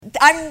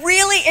I'm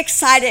really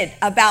excited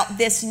about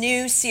this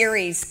new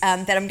series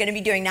that I'm going to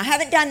be doing. Now, I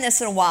haven't done this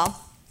in a while,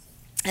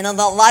 and a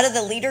lot of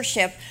the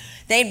leadership,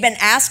 they've been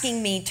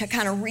asking me to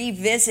kind of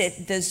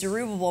revisit the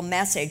Zerubbabel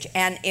message.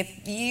 And if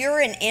you're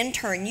an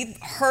intern,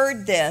 you've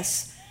heard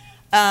this.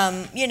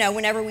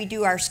 Whenever we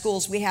do our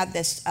schools, we have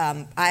this.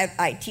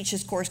 I teach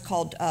this course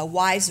called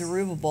Why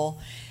Zerubbabel,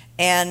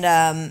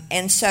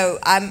 and so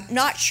I'm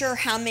not sure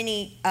how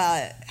many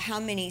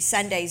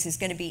Sundays is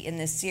going to be in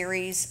this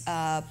series.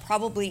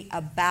 Probably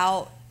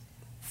about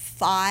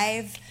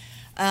 5,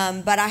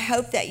 but I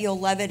hope that you'll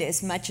love it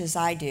as much as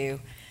I do.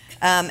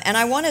 And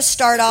I want to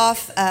start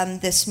off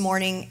this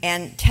morning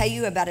and tell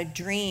you about a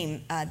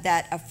dream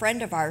that a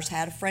friend of ours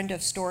had, a friend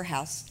of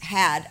Storehouse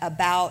had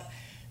about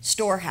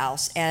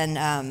Storehouse,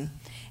 and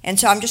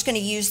so I'm just going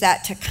to use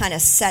that to kind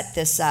of set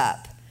this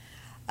up.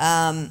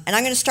 And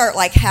I'm going to start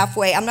like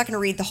halfway. I'm not going to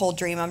read the whole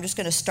dream. I'm just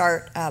going to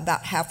start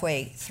about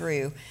halfway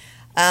through.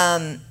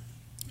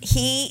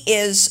 He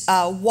is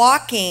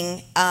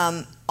walking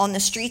on the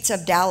streets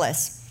of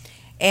Dallas,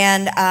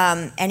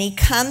 and he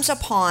comes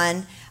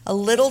upon a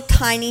little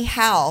tiny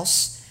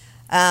house.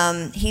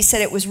 He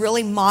said it was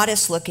really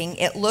modest looking.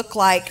 It looked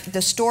like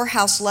the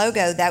Storehouse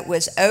logo that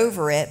was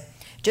over it,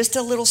 just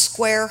a little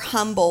square,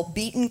 humble,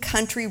 beaten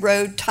country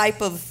road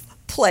type of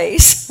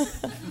place.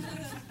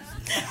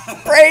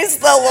 Praise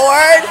the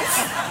Lord.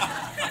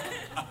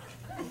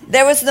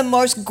 There was the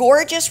most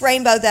gorgeous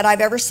rainbow that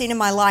I've ever seen in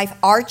my life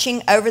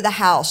arching over the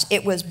house.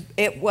 It was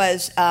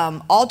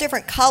all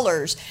different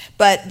colors,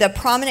 but the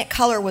prominent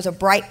color was a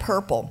bright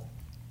purple.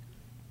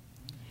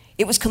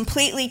 It was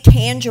completely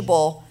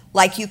tangible,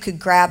 like you could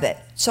grab it.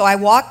 So I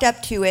walked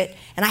up to it,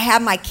 and I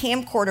had my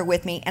camcorder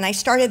with me, and I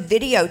started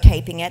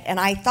videotaping it, and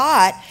I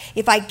thought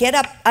if I get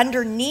up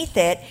underneath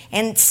it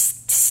and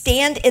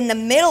stand in the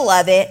middle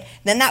of it,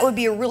 then that would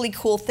be a really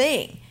cool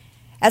thing.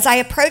 As I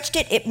approached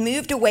it, it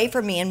moved away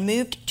from me and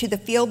moved to the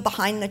field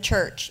behind the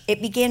church.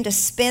 It began to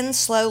spin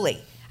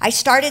slowly. It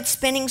started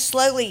spinning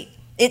slowly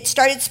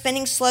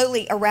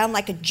around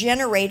like a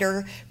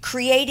generator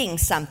creating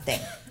something.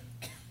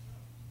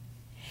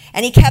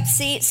 And he kept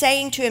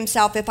saying to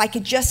himself, if I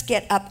could just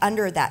get up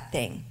under that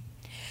thing.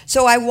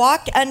 So I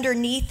walked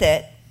underneath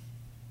it,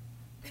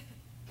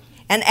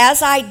 and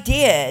as I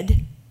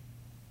did,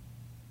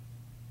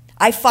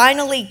 I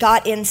finally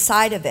got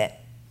inside of it.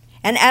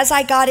 And as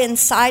I got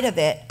inside of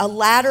it, a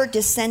ladder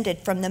descended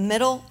from the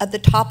middle of the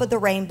top of the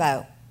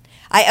rainbow.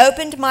 I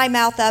opened my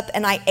mouth up,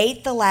 and I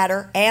ate the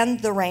ladder and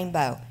the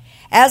rainbow.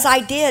 As I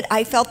did,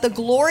 I felt the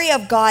glory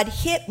of God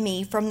hit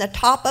me from the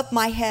top of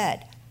my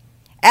head.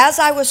 As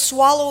I was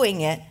swallowing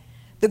it,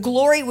 the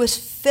glory was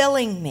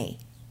filling me.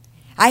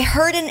 I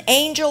heard an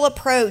angel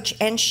approach,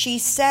 and she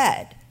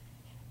said,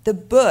 "The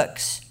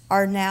books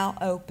are now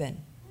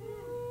open."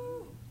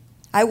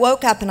 I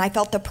woke up, and I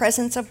felt the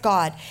presence of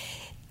God.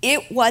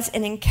 It was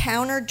an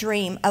encounter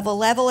dream of a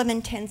level of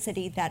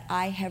intensity that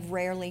I have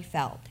rarely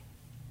felt.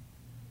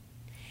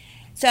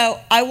 So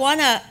I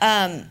want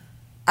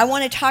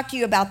to talk to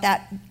you about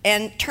that,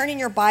 and turn in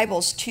your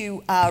Bibles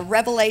to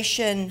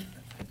Revelation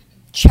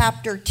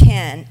chapter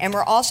 10, and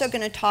we're also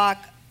going to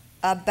talk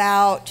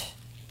about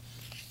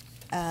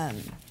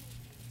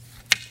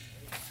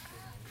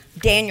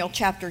Daniel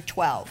chapter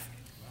 12.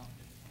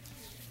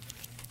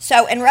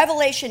 So in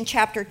Revelation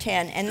chapter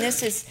 10, and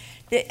this is,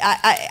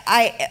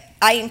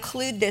 I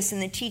include this in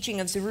the teaching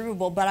of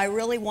Zerubbabel, but I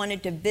really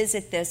wanted to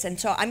visit this, and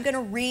so I'm going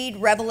to read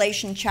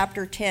Revelation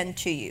chapter 10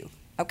 to you,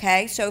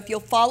 okay? So if you'll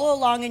follow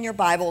along in your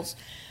Bibles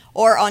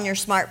or on your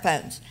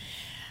smartphones.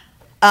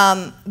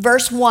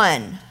 Verse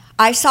 1.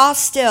 I saw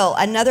still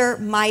another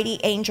mighty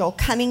angel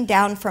coming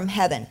down from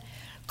heaven,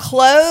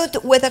 clothed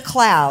with a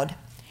cloud,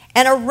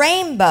 and a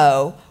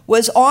rainbow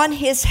was on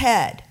his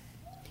head.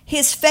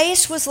 His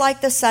face was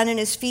like the sun, and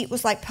his feet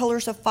was like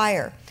pillars of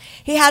fire.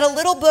 He had a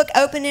little book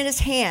open in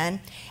his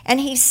hand, and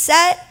he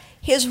set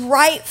his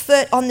right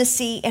foot on the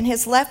sea and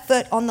his left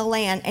foot on the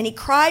land, and he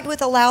cried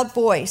with a loud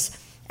voice,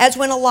 as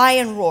when a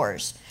lion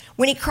roars.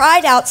 When he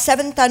cried out,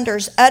 7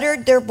 thunders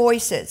uttered their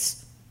voices.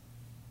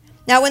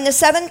 Now, when the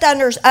 7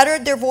 thunders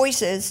uttered their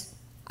voices,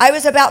 I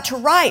was about to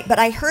write, but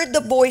I heard the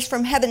voice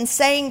from heaven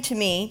saying to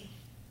me,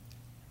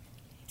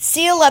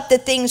 "Seal up the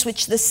things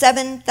which the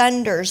 7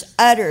 thunders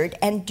uttered,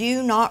 and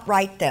do not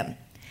write them."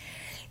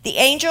 The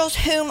angels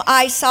whom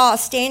I saw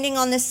standing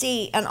on the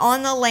sea and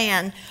on the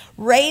land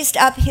raised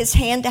up his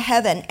hand to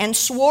heaven and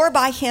swore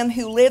by him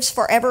who lives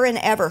forever and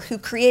ever, who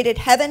created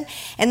heaven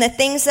and the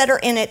things that are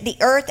in it, the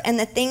earth and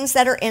the things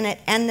that are in it,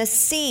 and the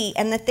sea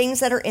and the things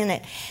that are in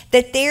it,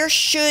 that there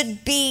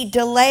should be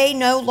delay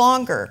no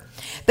longer.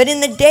 But in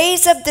the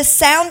days of the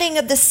sounding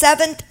of the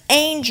 7th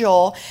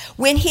angel,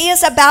 when he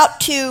is about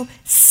to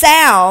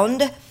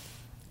sound,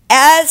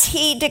 as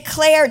he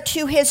declared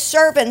to his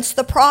servants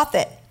the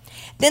prophet,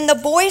 then the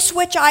voice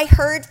which I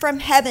heard from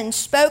heaven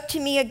spoke to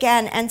me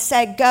again and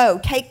said,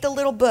 "Go, take the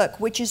little book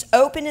which is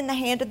open in the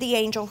hand of the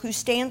angel who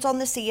stands on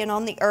the sea and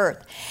on the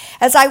earth."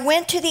 As I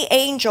went to the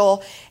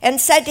angel and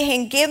said to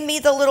him, "Give me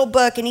the little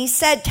book," and he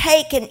said,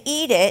 "Take and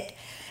eat it,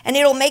 and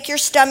it'll make your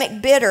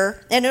stomach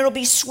bitter, and it'll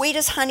be sweet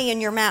as honey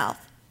in your mouth.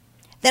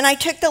 Then I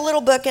took the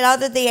little book, and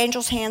out of the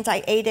angel's hands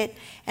I ate it,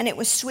 and it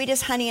was sweet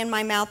as honey in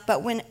my mouth.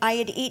 But when I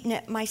had eaten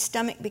it, my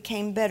stomach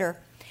became bitter.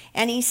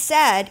 And he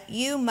said,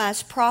 you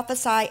must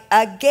prophesy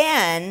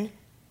again,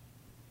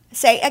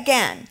 say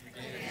again,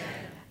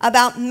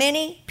 about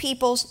many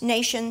peoples,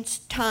 nations,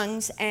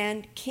 tongues,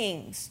 and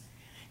kings.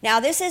 Now,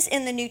 this is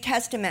in the New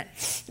Testament,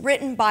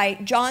 written by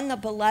John the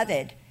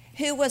Beloved,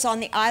 who was on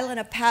the island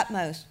of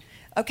Patmos.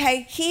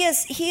 Okay, he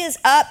is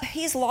up,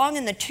 he's long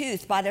in the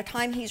tooth by the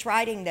time he's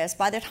writing this,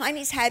 by the time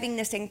he's having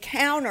this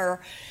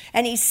encounter,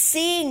 and he's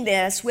seeing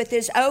this with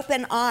his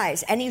open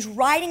eyes, and he's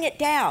writing it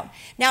down.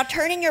 Now,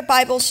 turning your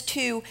Bibles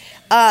to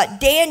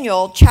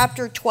Daniel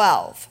chapter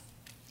 12.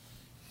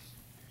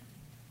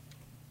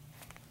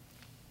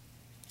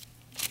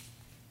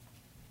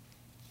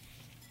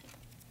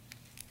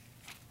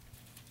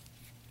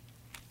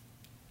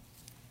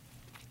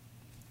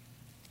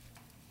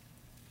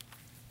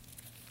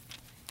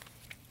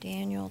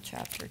 Daniel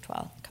chapter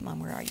 12. Come on,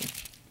 where are you?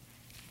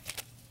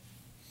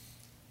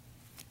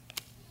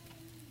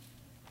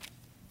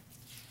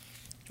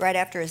 Right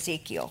after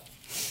Ezekiel.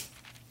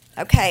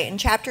 Okay, in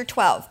chapter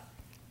 12. All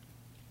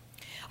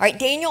right,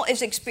 Daniel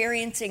is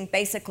experiencing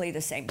basically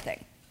the same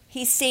thing.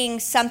 He's seeing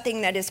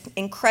something that is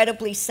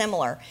incredibly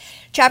similar.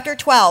 Chapter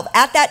 12,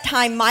 at that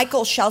time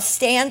Michael shall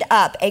stand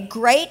up, a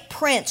great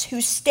prince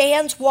who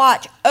stands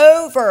watch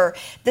over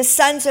the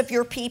sons of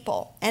your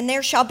people. And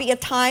there shall be a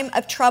time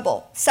of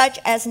trouble, such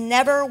as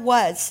never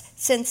was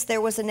since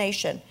there was a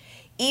nation,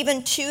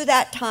 even to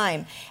that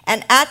time.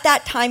 And at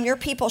that time your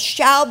people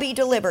shall be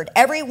delivered,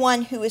 every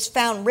one who is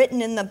found written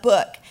in the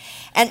book.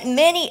 And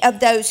many of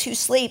those who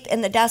sleep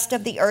in the dust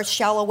of the earth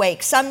shall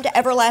awake, some to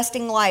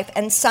everlasting life,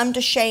 and some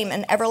to shame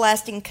and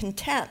everlasting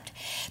contempt.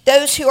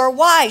 Those who are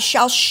wise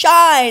shall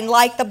shine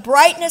like the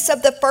brightness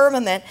of the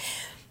firmament,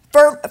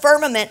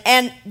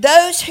 and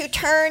those who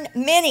turn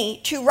many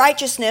to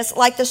righteousness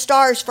like the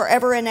stars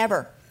forever and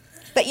ever.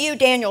 But you,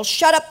 Daniel,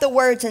 shut up the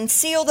words and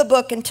seal the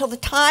book until the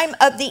time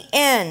of the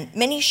end.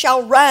 Many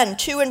shall run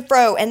to and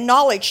fro, and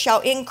knowledge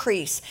shall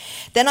increase.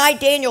 Then I,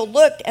 Daniel,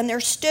 looked, and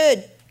there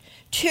stood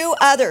two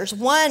others,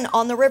 one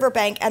on the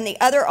riverbank and the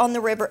other on the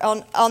river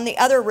on the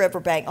other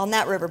riverbank, on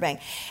that riverbank.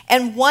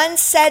 And one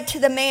said to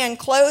the man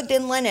clothed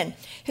in linen,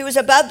 who was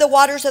above the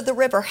waters of the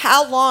river,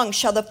 how long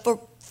shall the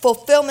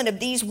fulfillment of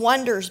these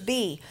wonders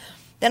be?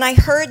 Then I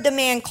heard the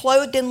man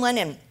clothed in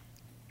linen,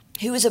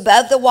 who was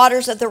above the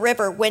waters of the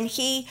river, when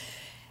he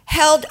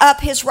held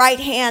up his right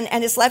hand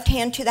and his left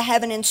hand to the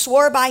heaven, and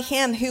swore by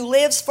him who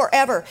lives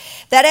forever,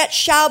 that it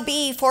shall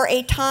be for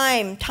a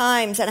time,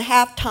 times, and a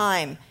half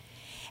time.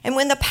 And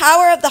when the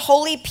power of the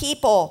holy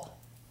people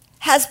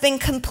has been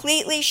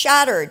completely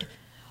shattered,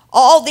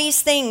 all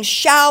these things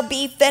shall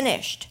be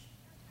finished.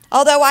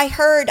 Although I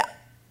heard,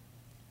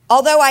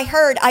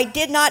 I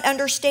did not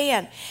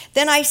understand.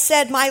 Then I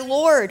said, my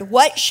Lord,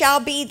 what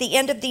shall be the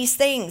end of these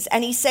things?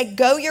 And he said,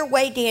 go your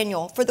way,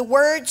 Daniel, for the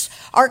words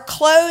are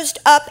closed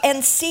up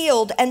and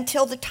sealed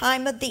until the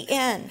time of the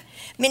end.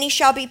 Many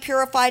shall be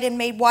purified and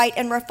made white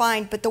and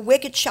refined, but the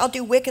wicked shall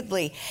do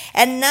wickedly.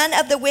 And none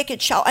of the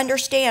wicked shall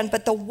understand,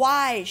 but the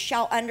wise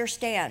shall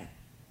understand.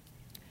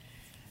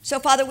 So,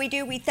 Father, we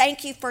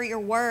thank you for your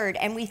word,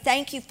 and we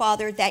thank you,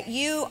 Father, that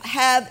you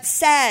have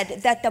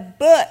said that the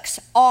books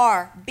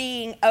are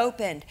being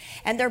opened,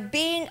 and they're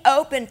being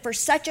opened for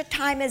such a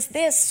time as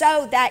this,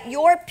 so that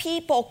your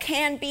people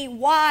can be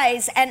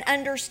wise and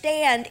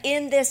understand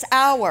in this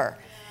hour.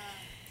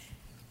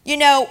 You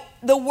know,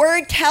 the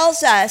word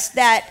tells us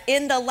that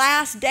in the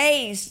last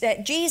days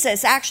that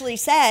Jesus actually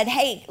said,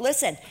 hey,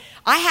 listen,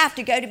 I have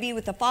to go to be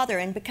with the Father,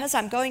 and because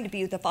I'm going to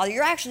be with the Father,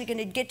 you're actually going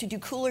to get to do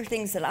cooler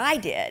things than I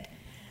did.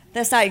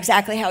 That's not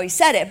exactly how he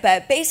said it,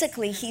 but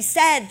basically he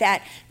said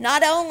that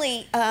not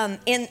only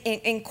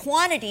in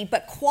quantity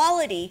but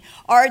quality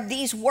are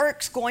these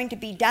works going to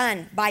be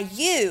done by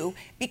you,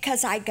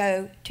 because I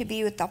go to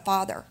be with the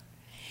Father.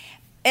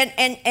 And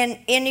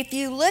if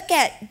you look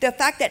at the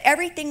fact that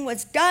everything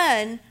was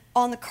done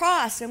on the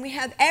cross, and we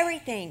have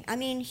everything. I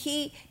mean,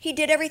 he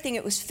did everything.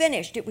 It was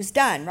finished. It was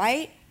done,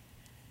 right?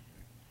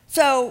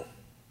 So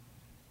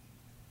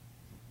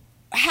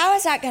how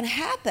is that going to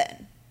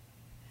happen?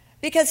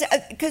 Because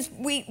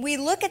we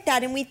look at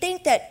that and we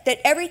think that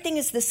everything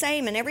is the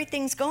same and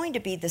everything's going to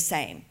be the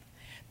same,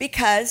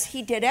 because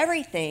he did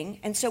everything,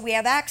 and so we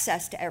have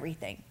access to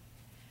everything.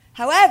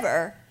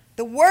 However,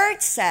 the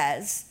word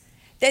says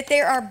that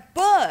there are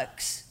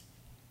books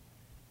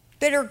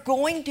that are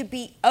going to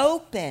be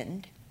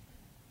opened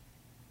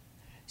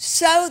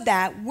so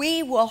that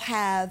we will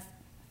have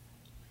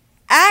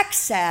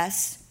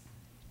access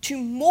to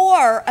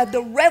more of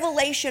the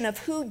revelation of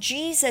who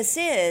Jesus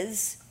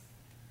is,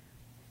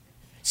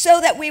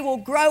 so that we will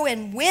grow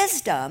in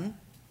wisdom,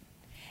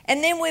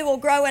 and then we will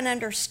grow in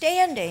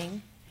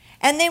understanding,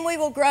 and then we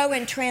will grow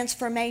in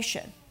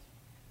transformation.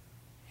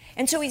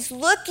 And so he's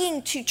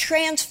looking to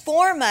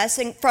transform us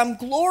from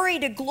glory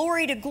to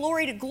glory to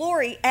glory to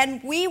glory,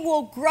 and we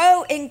will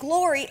grow in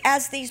glory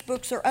as these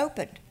books are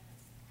opened.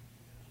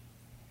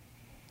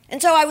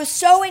 And so I was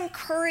so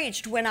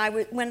encouraged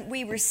when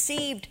we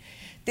received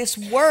this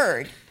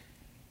word.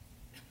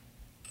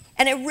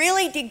 And it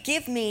really did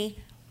give me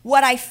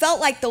what I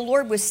felt like the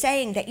Lord was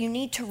saying, that you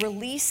need to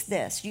release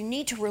this. You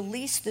need to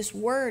release this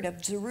word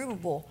of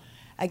Zerubbabel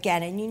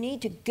again. And you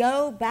need to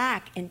go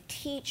back and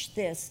teach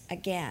this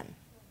again.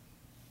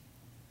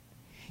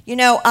 You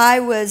know,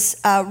 I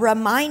was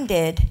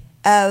reminded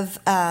of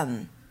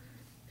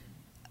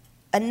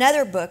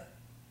another book,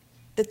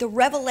 that the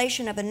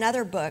revelation of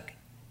another book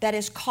that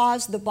has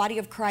caused the body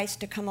of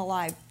Christ to come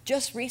alive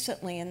just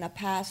recently in the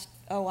past,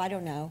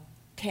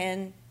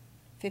 10,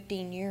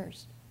 15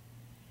 years,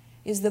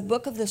 is the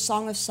book of the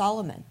Song of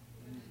Solomon.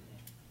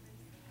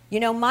 You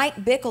know,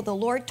 Mike Bickle, the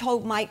Lord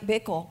told Mike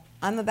Bickle,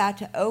 I'm about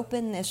to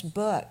open this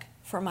book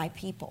for my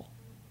people.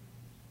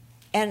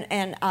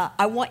 And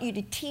I want you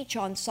to teach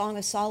on Song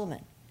of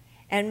Solomon.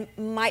 And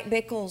Mike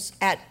Bickle's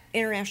at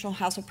International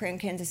House of Prayer in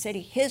Kansas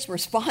City, his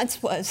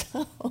response was,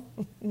 oh,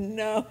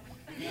 no.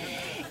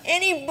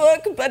 Any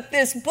book but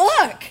this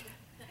book.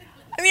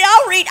 I mean,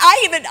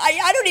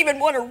 I don't even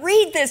want to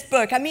read this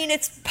book. I mean,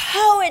 it's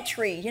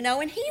poetry, you know,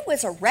 and he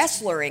was a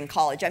wrestler in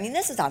college. I mean,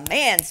 this is a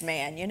man's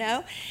man, you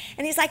know.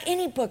 And he's like,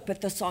 any book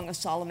but the Song of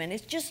Solomon.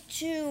 It's just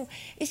too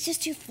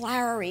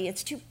flowery.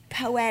 It's too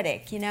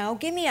poetic, you know.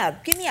 Give me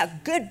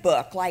a good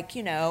book like,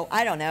 you know,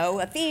 I don't know,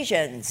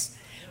 Ephesians,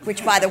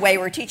 which, by the way,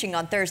 we're teaching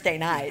on Thursday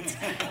nights.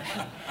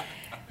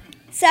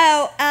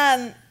 So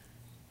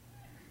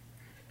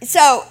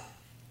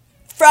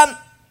from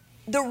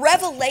the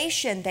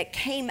revelation that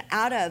came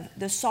out of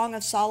the Song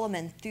of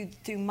Solomon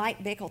through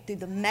Mike Bickle, through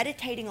the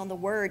meditating on the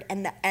word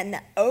and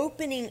the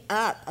opening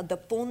up of the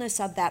fullness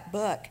of that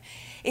book,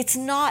 it's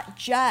not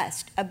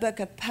just a book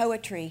of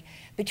poetry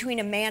between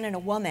a man and a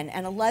woman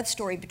and a love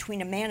story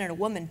between a man and a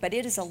woman, but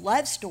it is a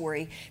love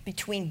story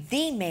between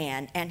the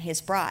man and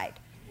his bride.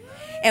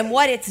 And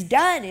what it's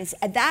done is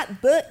that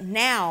book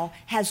now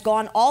has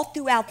gone all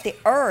throughout the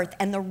earth,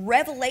 and the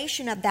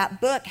revelation of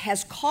that book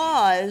has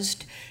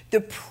caused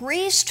the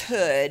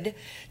priesthood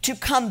to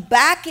come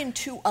back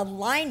into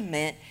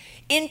alignment,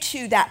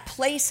 into that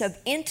place of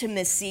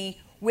intimacy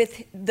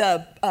with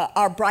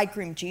our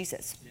bridegroom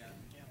Jesus.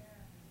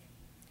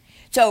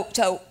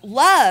 So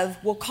love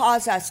will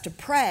cause us to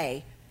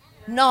pray,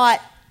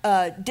 not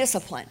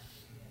discipline.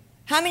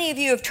 How many of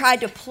you have tried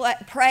to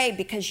pray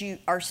because you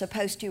are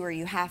supposed to or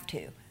you have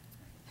to?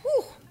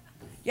 Whew.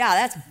 Yeah,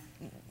 that's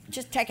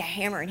just take a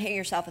hammer and hit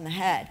yourself in the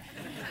head.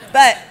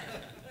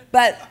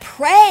 But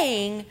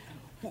praying,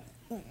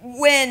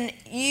 when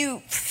you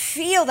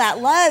feel that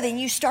love and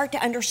you start to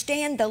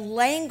understand the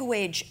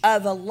language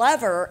of a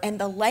lover and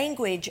the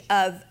language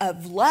of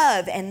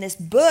love and this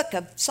book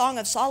of Song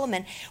of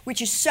Solomon, which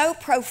is so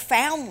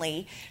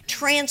profoundly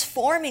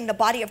transforming the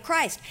body of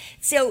Christ.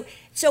 So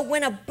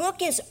when a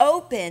book is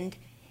opened,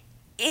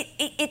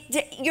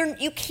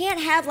 you can't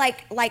have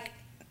like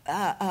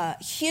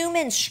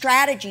human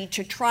strategy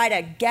to try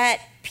to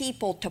get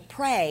people to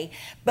pray,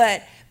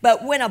 but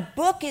when a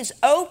book is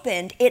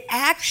opened, it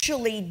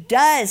actually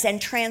does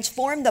and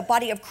transform the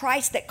body of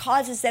Christ, that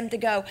causes them to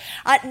go,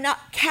 not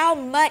how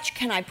much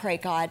can I pray,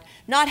 God,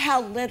 not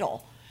how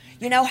little.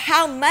 You know,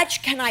 how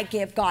much can I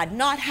give God,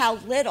 not how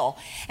little.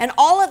 And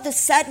all of a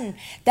sudden,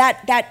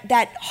 that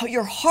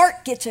your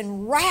heart gets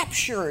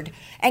enraptured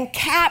and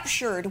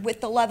captured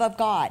with the love of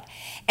God.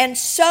 And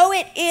so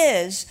it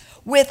is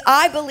with,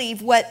 I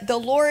believe, what the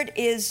Lord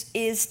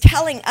is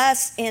telling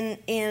us in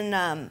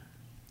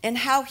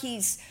how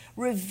He's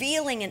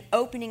revealing and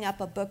opening up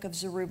a book of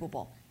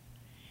Zerubbabel.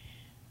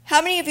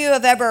 How many of you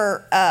have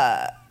ever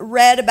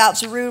read about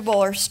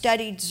Zerubbabel or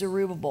studied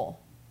Zerubbabel?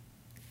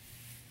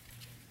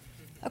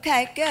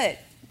 Okay, good.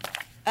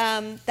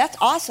 That's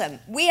awesome.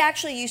 We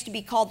actually used to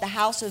be called the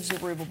House of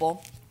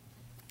Zerubbabel,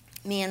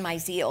 me and my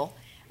zeal.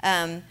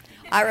 I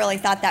really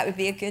thought that would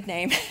be a good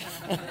name.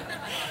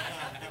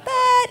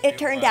 But it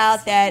turned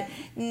out that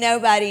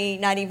nobody,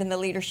 not even the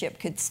leadership,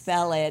 could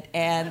spell it.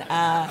 And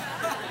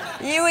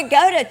you would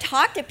go to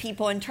talk to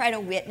people and try to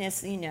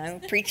witness, you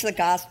know, preach the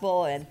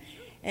gospel, and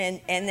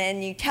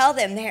then you tell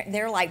them,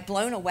 they're like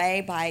blown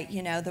away by,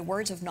 you know, the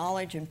words of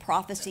knowledge and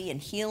prophecy and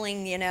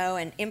healing, you know,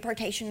 and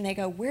impartation. And they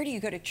go, where do you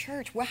go to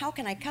church? Well, how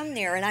can I come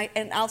there?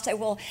 And I'll say,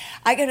 well,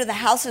 I go to the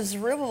House of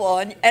Zerubbabel.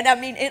 And I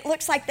mean, it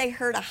looks like they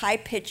heard a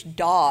high-pitched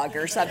dog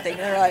or something.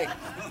 They're like,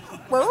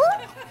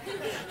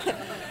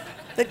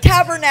 the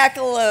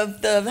tabernacle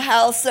of the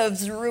House of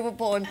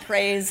Zerubbabel and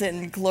praise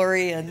and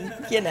glory and,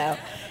 you know.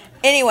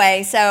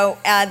 Anyway, so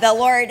the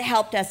Lord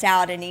helped us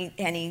out, and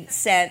he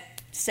sent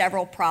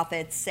several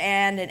prophets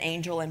and an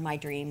angel in my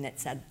dream that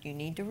said, you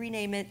need to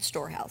rename it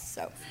Storehouse.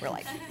 So we're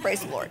like,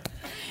 praise the Lord.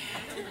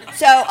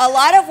 So a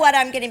lot of what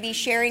I'm going to be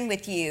sharing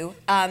with you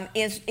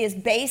is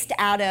based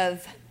out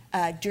of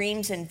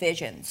dreams and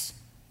visions.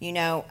 You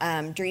know,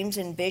 dreams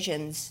and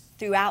visions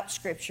throughout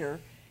Scripture,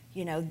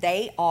 you know,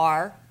 they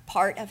are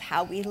part of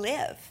how we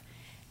live.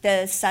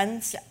 The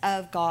sons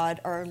of God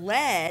are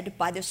led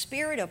by the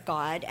Spirit of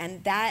God,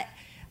 and that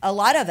a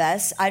lot of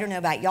us, I don't know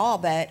about y'all,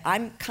 but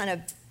I'm kind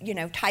of,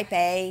 type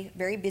A,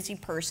 very busy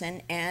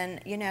person.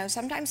 And,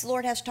 sometimes the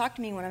Lord has to talk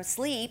to me when I'm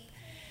asleep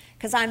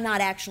because I'm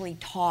not actually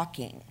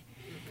talking.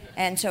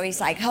 And so he's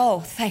like,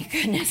 oh, thank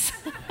goodness.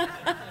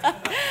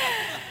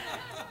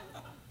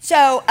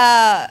 So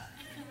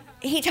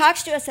he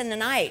talks to us in the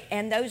night,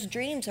 and those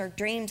dreams are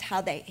dreams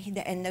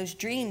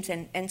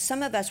and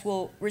some of us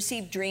will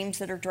receive dreams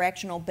that are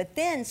directional, but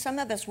then some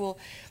of us will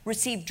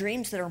receive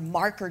dreams that are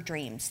marker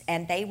dreams,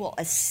 and they will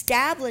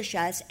establish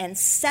us and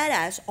set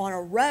us on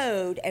a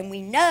road, and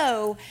we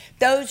know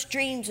those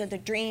dreams are the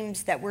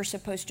dreams that we're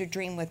supposed to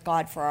dream with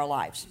God for our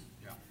lives.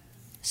 Yeah.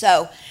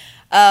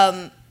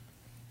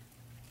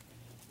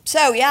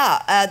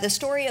 The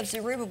story of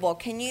Zerubbabel.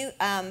 Can you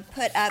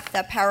put up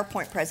the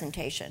PowerPoint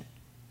presentation?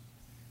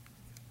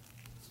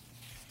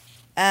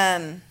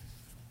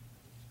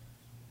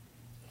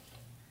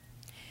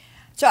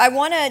 So I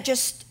want to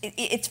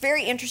it's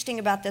very interesting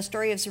about the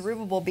story of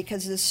Zerubbabel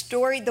because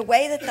the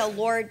way that the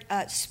Lord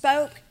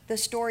spoke the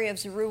story of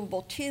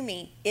Zerubbabel to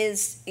me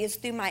is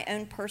through my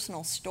own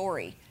personal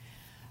story.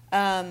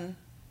 And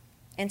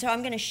so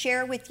I'm going to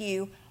share with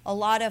you a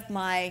lot of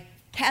my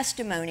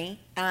testimony,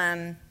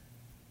 and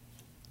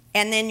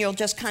then you'll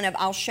just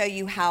I'll show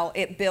you how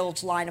it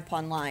builds line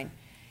upon line.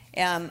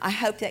 I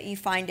hope that you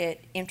find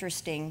it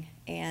interesting,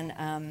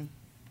 and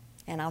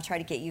I'll try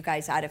to get you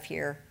guys out of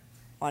here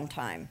on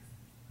time.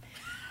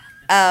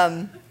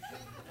 All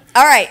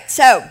right,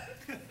 so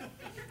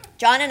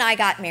John and I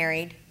got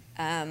married,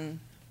 and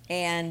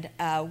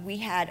we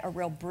had a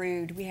real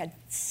brood. We had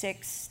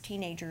 6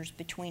 teenagers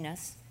between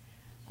us,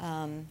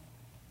 and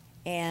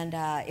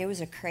it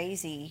was a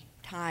crazy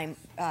time.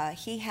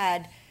 He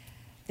had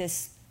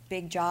this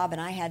big job, and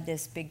I had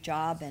this big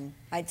job, and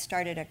I'd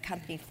started a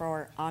company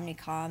for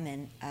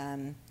Omnicom,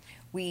 and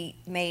we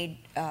made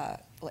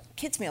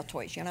kids' meal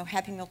toys,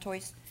 Happy Meal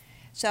toys.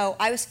 So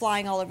I was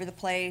flying all over the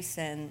place,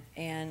 and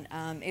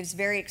it was a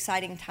very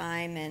exciting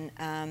time,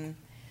 and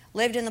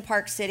lived in the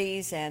Park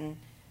Cities, and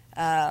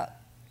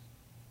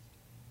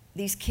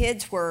these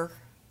kids were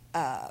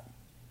kind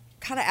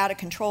of out of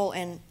control,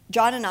 and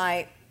John and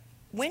I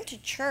went to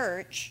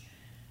church.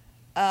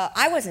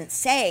 I wasn't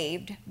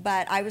saved,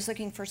 but I was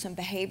looking for some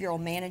behavioral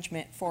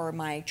management for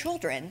my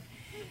children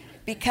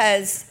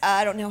because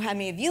I don't know how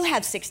many of you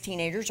have 6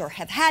 teenagers or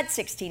have had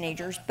 6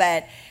 teenagers,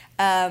 but,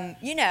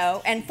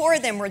 and 4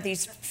 of them were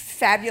these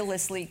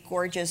fabulously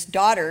gorgeous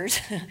daughters.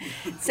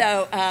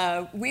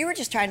 So we were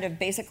just trying to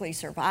basically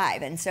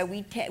survive. And so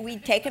we'd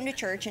take them to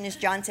church, and as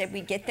John said,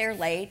 we'd get there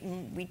late,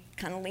 and we'd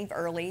kind of leave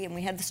early, and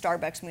we had the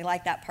Starbucks, and we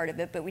liked that part of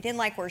it, but we didn't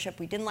like worship,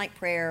 we didn't like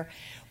prayer.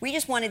 We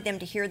just wanted them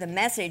to hear the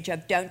message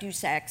of don't do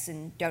sex,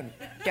 and don't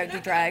do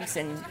drugs,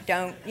 and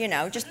don't,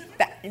 just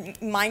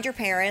mind your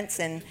parents.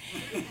 And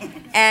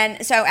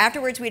so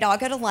afterwards, we'd all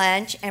go to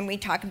lunch, and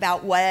we'd talk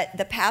about what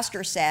the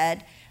pastor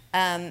said.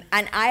 And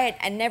I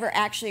had never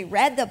actually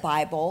read the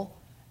Bible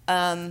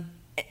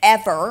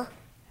ever.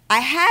 I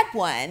had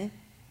one.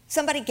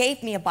 Somebody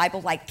gave me a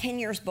Bible like 10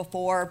 years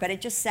before, but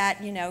it just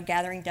sat,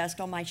 gathering dust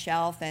on my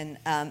shelf. And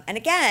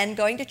again,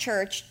 going to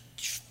church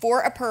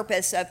for a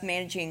purpose of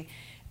managing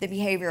the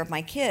behavior of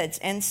my kids.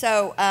 And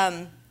so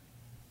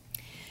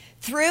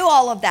through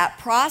all of that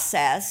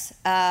process,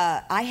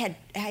 I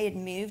had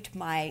moved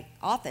my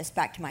office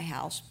back to my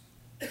house.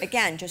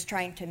 Again, just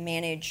trying to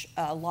manage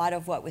a lot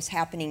of what was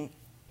happening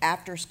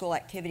after school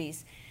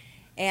activities.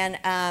 And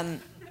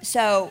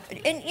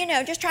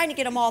just trying to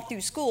get them all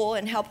through school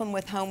and help them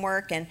with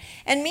homework. And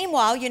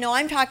meanwhile,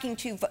 I'm talking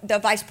to the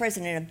vice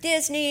president of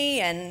Disney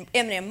and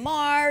M&M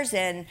Mars.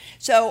 And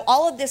so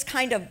all of this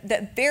kind of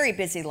the very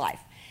busy life.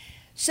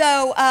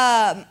 So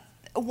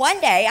one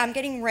day I'm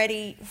getting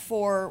ready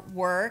for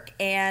work,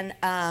 and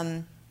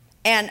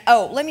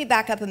let me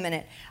back up a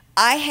minute.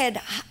 I had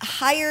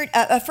hired,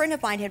 a friend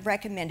of mine had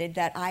recommended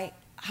that I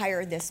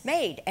hire this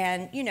maid.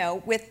 And,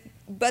 with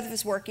both of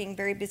us working,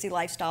 very busy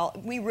lifestyle,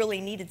 we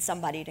really needed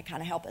somebody to kind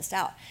of help us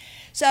out.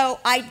 So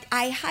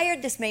I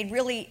hired this maid.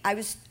 Really, I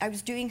was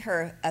doing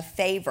her a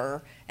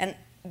favor, and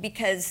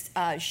because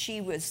she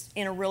was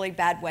in a really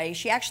bad way.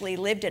 She actually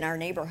lived in our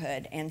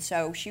neighborhood, and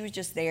so she was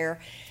just there.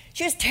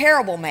 She was a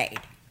terrible maid.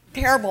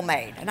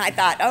 And I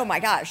thought, oh my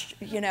gosh,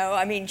 she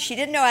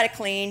didn't know how to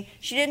clean.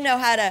 She didn't know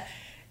how to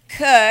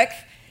cook.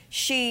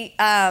 She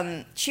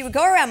would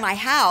go around my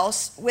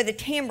house with a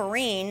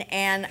tambourine,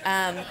 and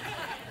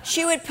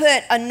she would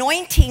put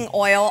anointing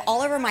oil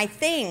all over my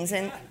things,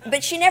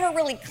 but she never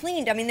really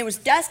cleaned. There was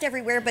dust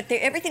everywhere, but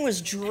everything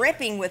was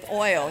dripping with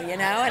oil,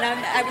 and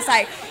I was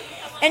like,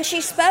 and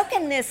she spoke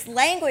in this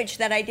language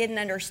that I didn't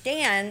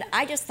understand.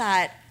 I just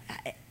thought,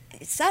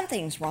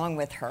 something's wrong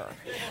with her.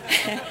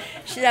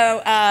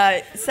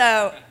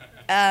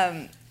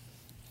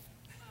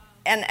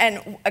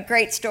 And a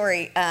great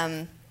story,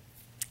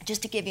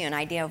 just to give you an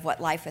idea of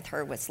what life with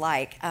her was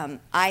like.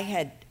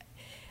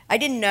 I I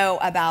didn't know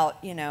about,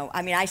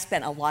 I mean, I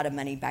spent a lot of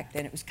money back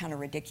then. It was kind of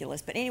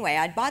ridiculous. But anyway,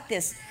 I'd bought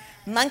this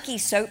monkey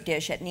soap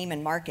dish at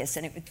Neiman Marcus,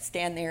 and it would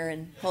stand there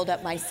and hold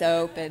up my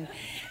soap. And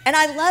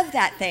I loved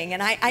that thing.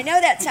 And I know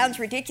that sounds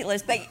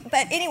ridiculous, but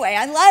anyway,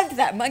 I loved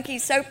that monkey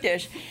soap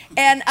dish.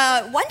 And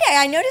one day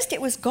I noticed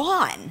it was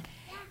gone.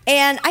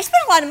 And I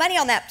spent a lot of money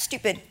on that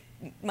stupid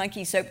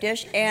monkey soap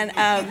dish. And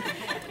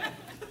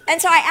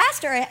so I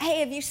asked her,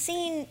 hey, have you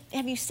seen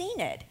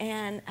it?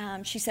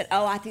 And she said,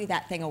 oh, I threw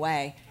that thing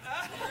away.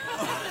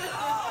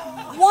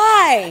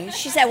 Why?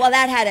 She said, well,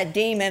 that had a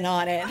demon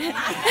on it. And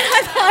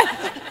I thought,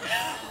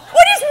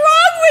 what is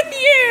wrong with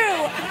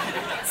you?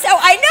 So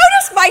I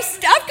noticed my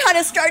stuff kind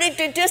of started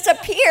to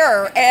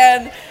disappear.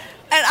 And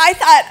I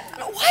thought,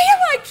 why am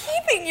I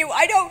keeping you?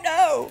 I don't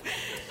know.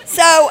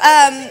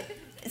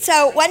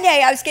 So one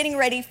day I was getting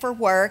ready for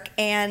work,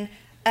 and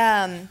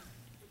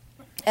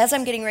as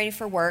I'm getting ready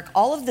for work,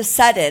 all of a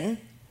sudden,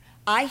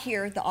 I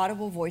hear the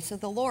audible voice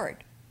of the Lord.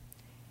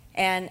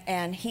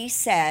 And he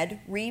said,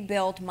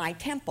 rebuild my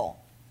temple.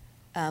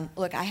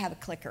 Look, I have a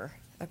clicker.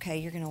 Okay,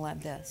 you're going to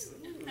love this.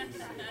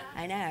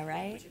 I know,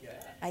 right?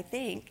 I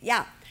think.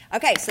 Yeah.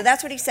 Okay, so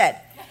that's what he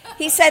said.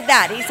 He said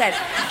that. He said,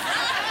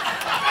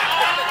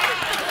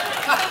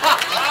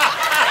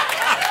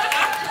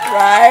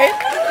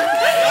 right?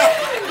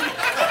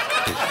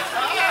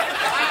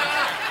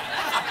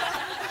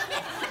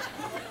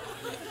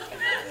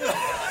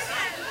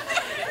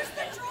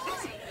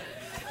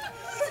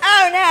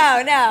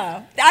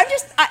 No. I'm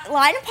just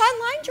line upon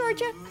line,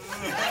 Georgia.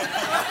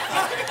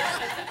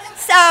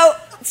 So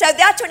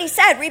that's what he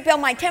said,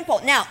 rebuild my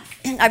temple. Now,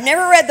 I've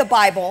never read the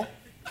Bible.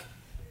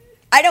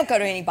 I don't go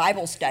to any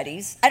Bible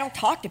studies. I don't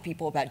talk to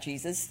people about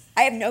Jesus.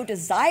 I have no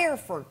desire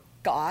for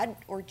God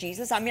or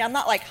Jesus. I mean, I'm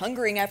not like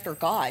hungering after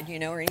God,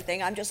 or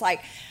anything. I'm just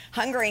like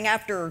hungering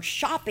after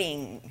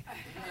shopping,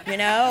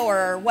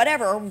 or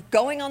whatever,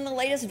 going on the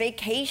latest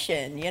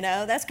vacation,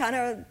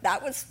 that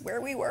was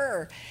where we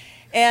were.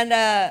 And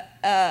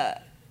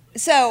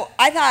so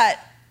I thought,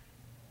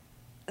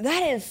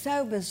 that is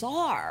so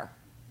bizarre.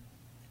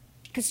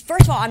 Because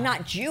first of all, I'm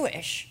not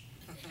Jewish,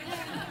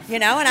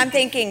 and I'm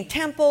thinking,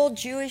 temple,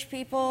 Jewish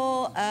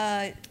people,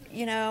 I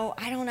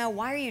don't know,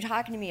 why are you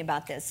talking to me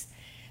about this?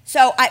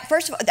 So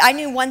first of all, I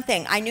knew one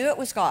thing. I knew it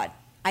was God.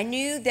 I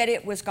knew that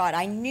it was God.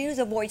 I knew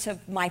the voice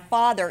of my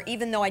father,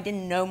 even though I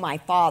didn't know my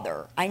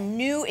father. I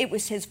knew it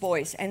was his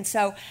voice. And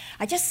so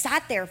I just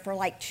sat there for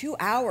like 2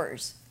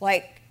 hours,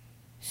 like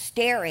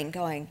staring,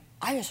 going,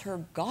 I just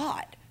heard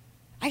God.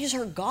 I just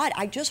heard God.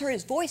 I just heard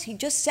his voice. He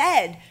just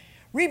said,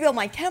 rebuild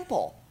my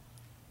temple.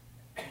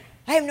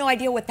 I have no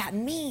idea what that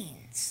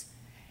means.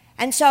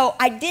 And so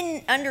I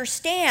didn't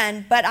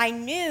understand, but I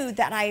knew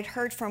that I had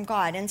heard from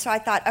God. And so I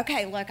thought,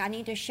 okay, look, I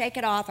need to shake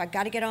it off. I've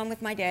got to get on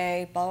with my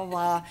day, blah, blah,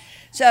 blah.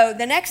 So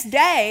the next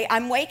day,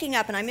 I'm waking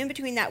up, and I'm in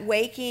between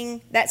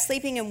that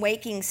sleeping and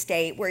waking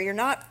state where you're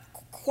not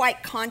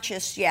quite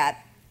conscious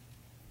yet.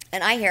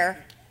 And I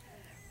hear,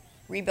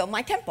 rebuild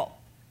my temple.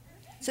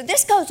 So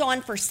this goes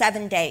on for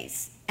 7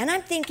 days. And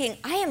I'm thinking,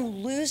 I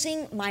am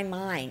losing my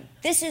mind.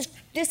 This is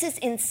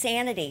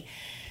insanity.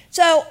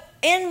 So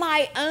in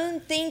my own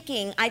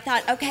thinking, I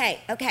thought,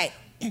 okay,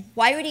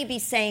 why would he be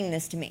saying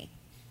this to me?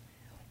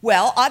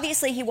 Well,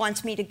 obviously he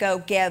wants me to go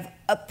give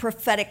a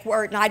prophetic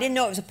word. And I didn't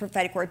know it was a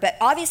prophetic word, but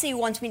obviously he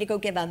wants me to go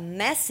give a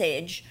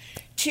message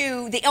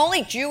to the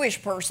only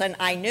Jewish person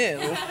I knew.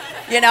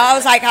 I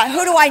was like,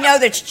 who do I know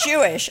that's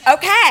Jewish?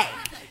 Okay.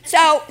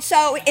 So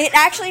it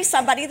actually is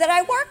somebody that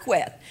I work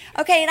with.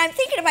 Okay, and I'm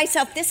thinking to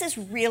myself, this is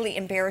really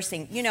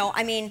embarrassing.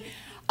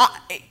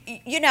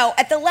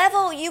 At the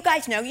level, you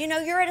guys know,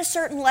 you're at a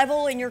certain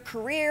level in your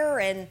career,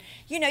 and,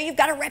 you've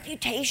got a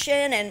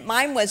reputation, and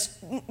mine was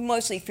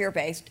mostly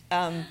fear-based,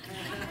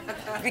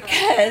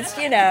 because,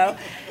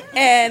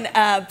 and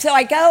so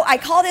I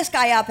call this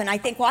guy up, and I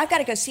think, well, I've got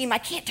to go see him. I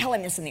can't tell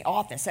him this in the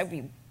office. That would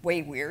be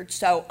way weird.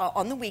 So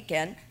on the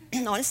weekend,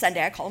 on a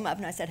Sunday, I call him up,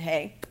 and I said,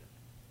 hey,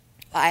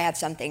 I have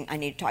something I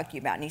need to talk to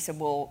you about. And he said,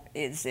 well,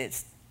 is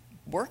it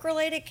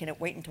work-related? Can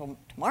it wait until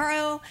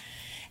tomorrow?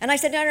 And I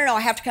said, no, I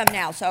have to come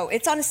now. So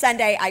it's on a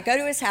Sunday. I go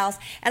to his house.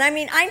 And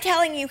I'm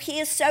telling you, he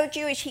is so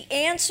Jewish. He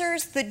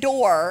answers the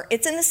door.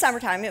 It's in the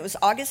summertime. It was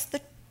August the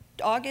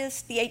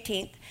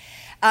 18th.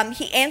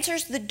 He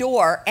answers the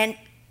door, and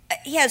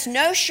he has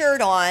no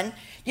shirt on,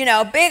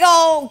 big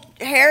old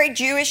hairy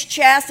Jewish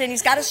chest, and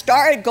he's got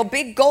a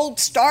big gold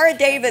Star of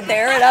David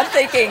there. And I'm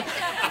thinking,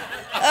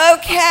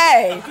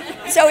 okay.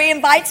 So he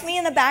invites me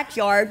in the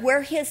backyard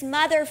where his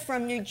mother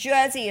from New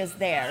Jersey is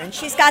there. And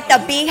she's got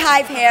the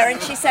beehive hair.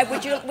 And she said,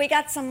 we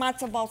got some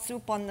matzo ball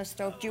soup on the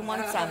stove. Do you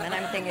want some? And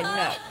I'm thinking,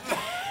 no.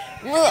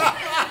 Ugh.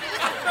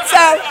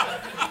 So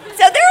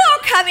they're all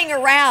coming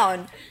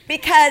around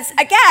because,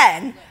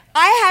 again,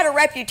 I had a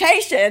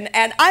reputation,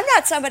 and I'm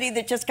not somebody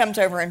that just comes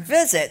over and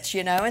visits,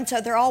 And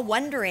so they're all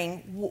wondering,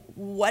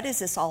 what is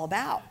this all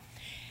about?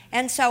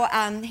 And so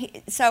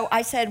so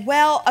I said,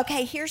 well,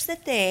 okay, here's the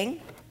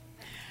thing.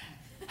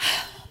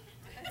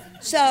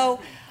 So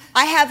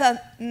I have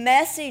a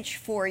message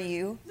for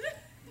you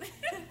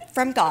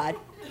from God.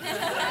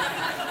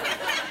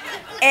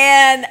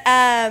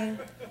 And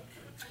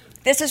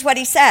this is what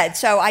he said.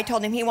 So I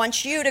told him he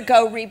wants you to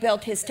go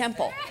rebuild his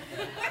temple.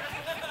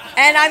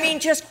 And I mean,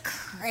 just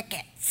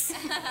crickets.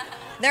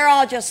 They're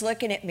all just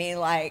looking at me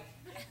like.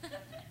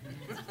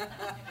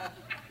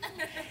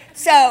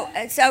 So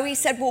he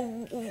said,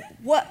 well,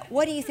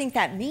 what do you think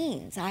that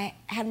means? I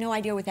have no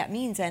idea what that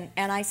means. And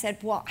I said,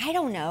 well, I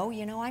don't know.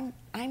 You know,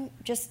 I'm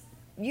just,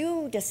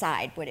 you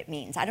decide what it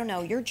means. I don't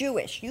know. You're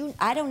Jewish.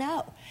 I don't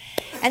know.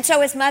 And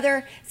so his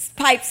mother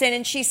pipes in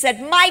and she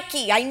said,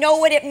 Mikey, I know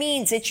what it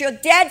means. It's your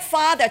dead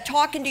father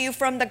talking to you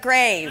from the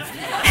grave.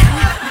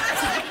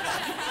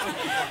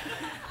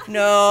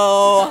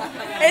 No,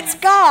 it's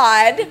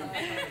God.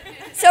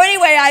 So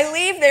anyway, I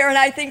leave there and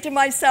I think to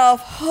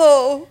myself,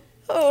 oh,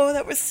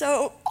 that was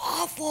so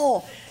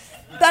awful.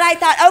 But I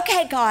thought,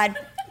 okay, God,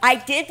 I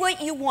did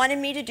what you wanted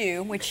me to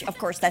do, which, of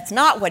course, that's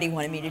not what he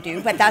wanted me to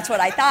do, but that's what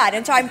I thought.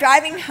 And so I'm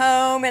driving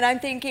home and I'm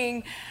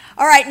thinking,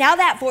 all right, now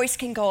that voice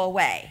can go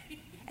away.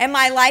 And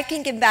my life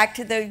can get back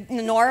to the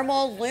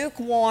normal,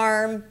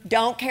 lukewarm,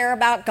 don't care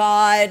about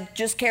God,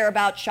 just care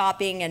about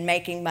shopping and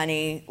making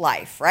money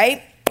life,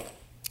 right?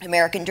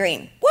 American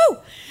dream. Woo!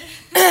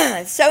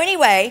 So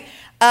anyway,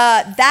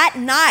 that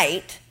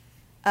night,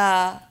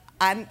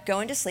 I'm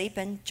going to sleep,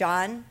 and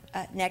John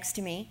next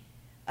to me,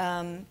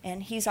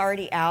 and he's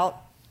already out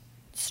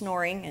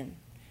snoring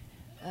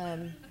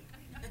and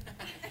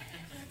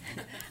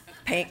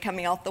paint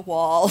coming off the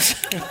walls.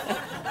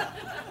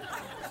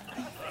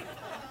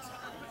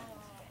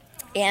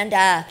 And,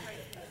 yeah.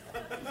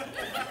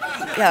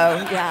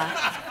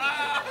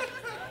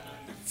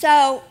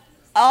 So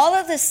all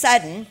of a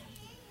sudden,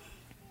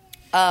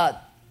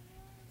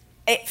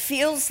 it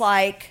feels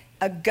like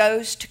a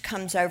ghost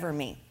comes over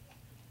me.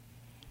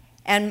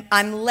 And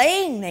I'm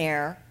laying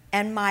there,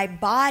 and my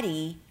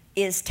body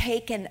is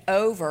taken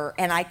over,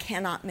 and I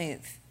cannot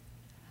move.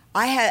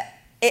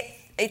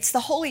 It's the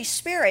Holy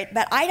Spirit,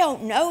 but I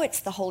don't know it's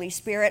the Holy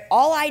Spirit.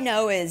 All I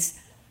know is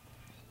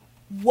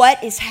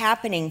what is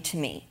happening to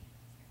me.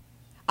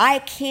 I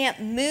can't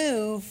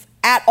move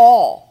at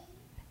all.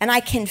 And I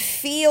can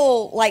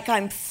feel like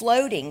I'm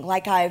floating,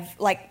 but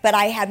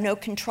I have no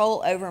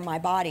control over my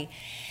body.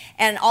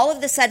 And all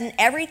of a sudden,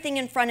 everything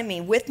in front of me,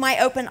 with my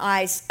open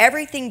eyes,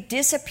 everything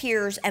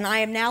disappears, and I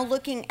am now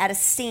looking at a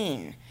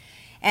scene.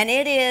 And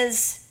it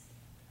is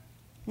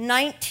in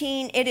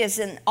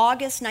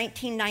August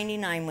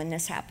 1999 when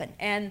this happened.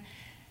 And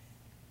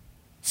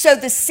so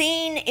the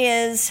scene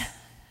is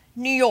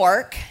New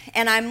York,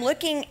 and I'm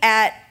looking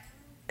at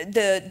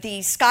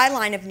the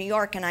skyline of New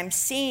York, and I'm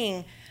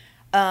seeing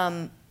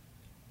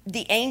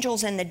the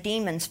angels and the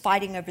demons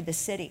fighting over the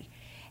city.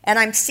 And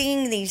I'm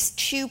seeing these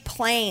two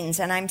planes,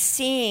 and I'm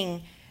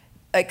seeing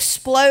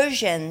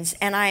explosions,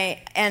 and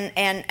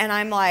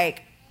I'm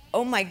like,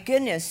 oh my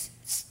goodness,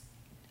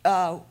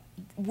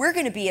 we're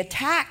going to be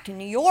attacked in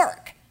New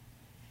York.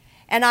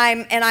 And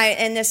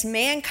this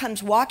man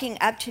comes walking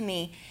up to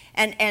me,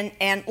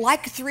 and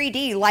like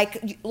 3D,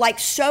 like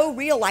so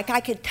real, like I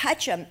could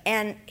touch him,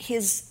 and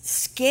his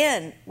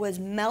skin was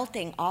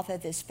melting off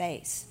of his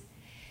face.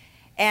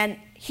 And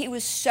he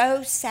was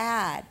so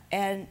sad,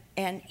 and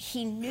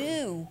he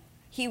knew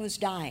he was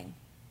dying.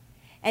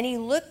 And he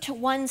looked to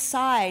one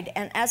side,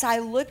 and as I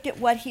looked at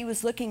what he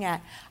was looking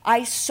at,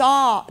 I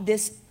saw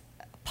this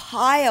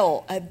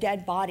pile of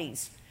dead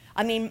bodies.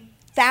 I mean,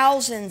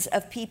 thousands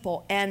of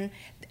people, and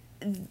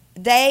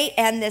they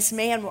and this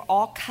man were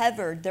all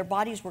covered. Their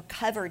bodies were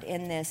covered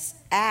in this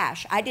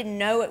ash. I didn't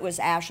know it was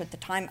ash at the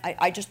time.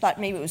 I just thought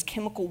maybe it was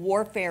chemical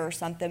warfare or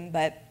something.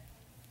 But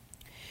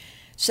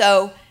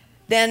so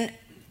then,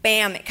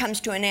 bam, it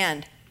comes to an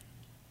end.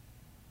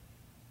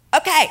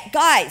 Okay,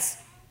 guys,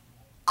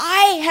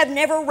 I have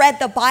never read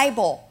the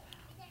Bible.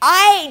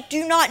 I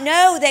do not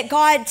know that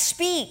God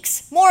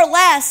speaks. More or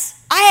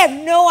less, I have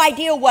no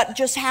idea what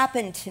just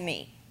happened to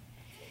me.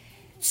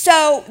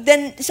 So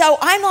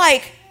I'm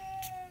like,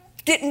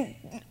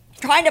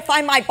 trying to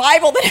find my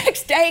Bible the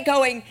next day,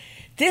 going,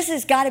 this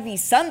has got to be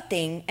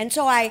something. And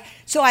so I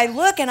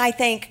look and I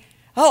think,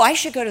 oh, I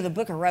should go to the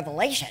book of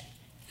Revelation.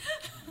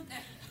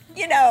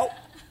 You know,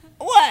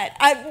 what?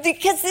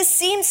 Because this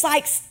seems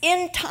like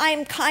end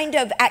time kind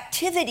of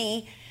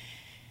activity.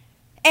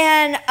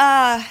 And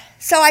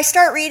so I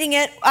start reading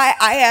it.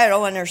 I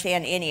don't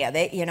understand any of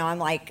it. You know, I'm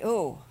like,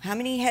 oh, how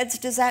many heads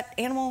does that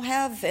animal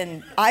have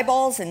and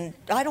eyeballs? And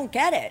I don't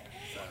get it,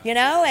 you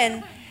know.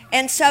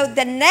 And so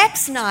the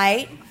next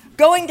night,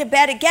 going to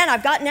bed again,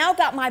 I've now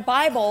got my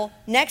Bible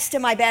next to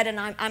my bed, and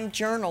I'm a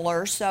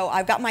journaler, so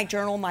I've got my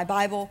journal, my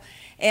Bible.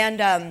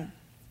 And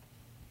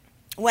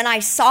when I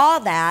saw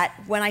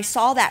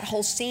that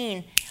whole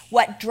scene,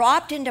 what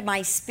dropped into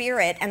my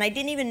spirit, and I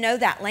didn't even know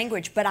that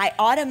language, but I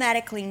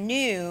automatically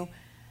knew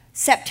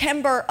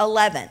September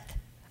 11th.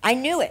 I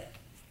knew it.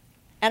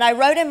 And I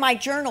wrote in my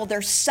journal,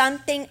 there's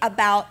something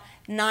about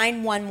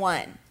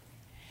 911.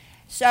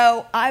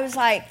 So I was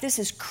like, this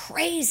is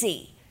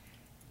crazy.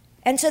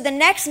 And so the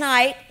next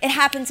night, it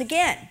happens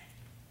again.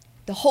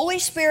 the Holy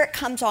Spirit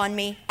comes on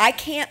me. I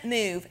can't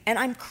move, and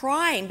I'm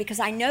crying because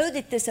I know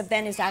that this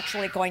event is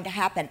actually going to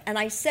happen. And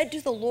I said to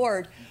the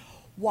Lord,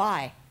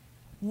 why?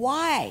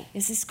 Why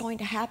is this going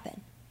to happen?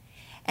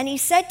 And he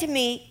said to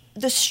me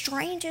the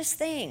strangest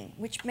thing,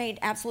 which made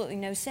absolutely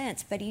no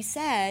sense, but he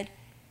said,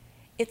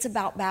 it's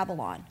about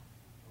Babylon.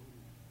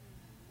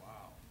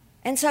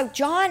 And so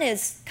John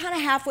is kind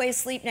of halfway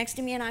asleep next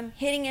to me, and I'm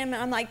hitting him,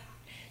 and I'm like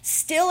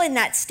still in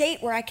that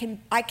state where I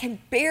can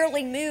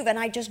barely move, and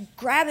I just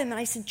grab him, and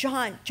I said,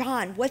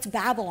 John, what's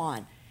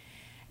Babylon?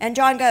 And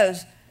John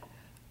goes,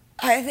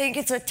 I think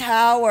it's a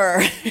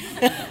tower.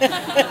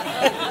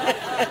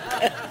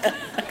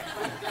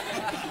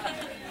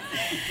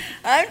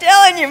 I'm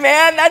telling you,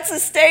 man, that's the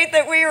state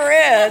that we were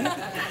in.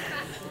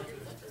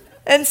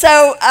 And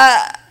so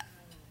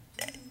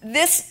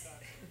this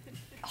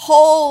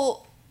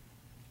whole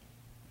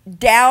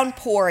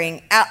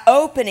downpouring,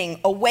 opening,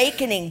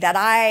 awakening that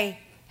I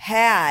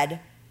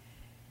had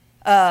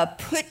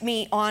put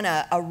me on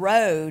a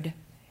road,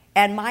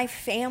 and my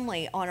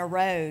family on a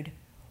road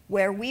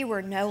where we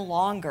were no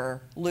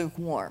longer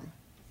lukewarm.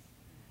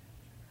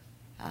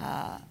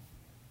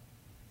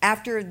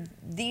 After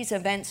these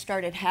events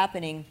started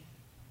happening,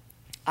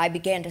 I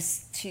began to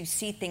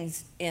see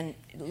things in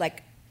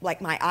like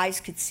my eyes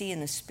could see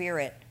in the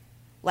spirit,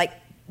 like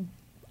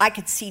I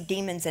could see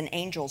demons and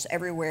angels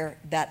everywhere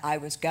that I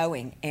was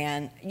going.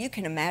 And you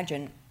can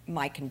imagine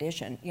my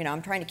condition. You know,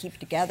 I'm trying to keep it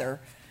together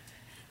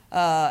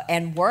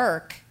and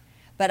work,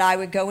 but I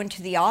would go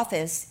into the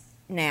office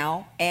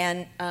now,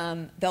 and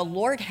the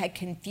Lord had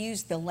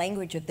confused the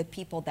language of the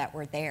people that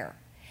were there.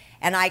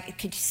 And I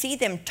could see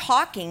them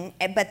talking,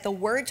 but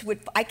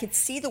I could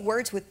see the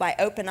words with my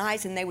open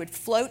eyes, and they would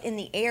float in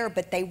the air,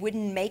 but they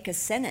wouldn't make a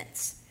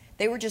sentence.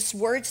 They were just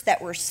words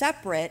that were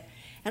separate.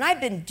 And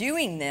I'd been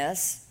doing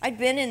this. I'd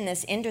been in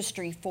this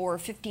industry for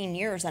 15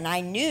 years, and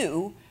I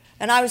knew,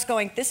 and I was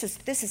going, this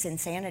is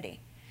insanity.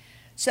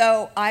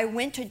 So I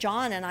went to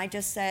John, and I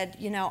just said,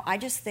 I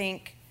just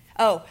think,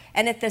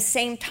 and at the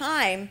same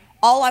time,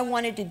 all I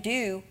wanted to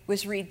do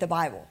was read the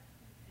Bible.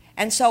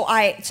 And so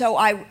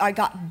I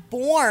got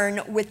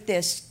born with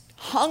this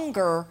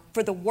hunger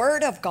for the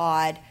Word of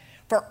God,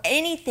 for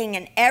anything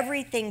and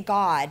everything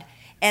God.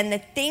 And the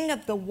thing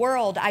of the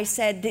world, I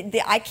said,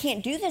 I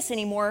can't do this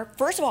anymore.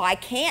 First of all, I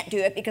can't do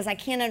it because I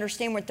can't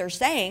understand what they're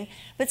saying.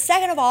 But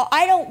second of all,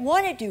 I don't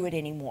want to do it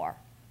anymore.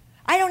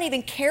 I don't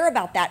even care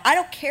about that. I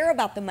don't care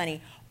about the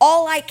money.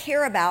 All I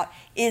care about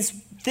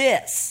is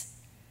this.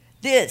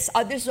 This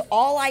is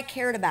all I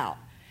cared about.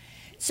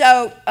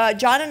 So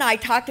John and I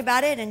talked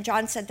about it, and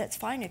John said, that's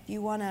fine. If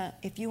you wanna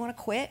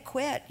quit,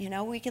 quit.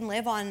 We can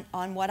live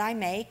on what I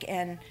make,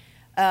 and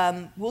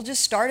we'll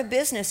just start a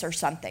business or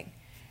something.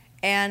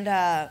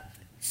 And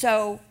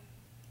so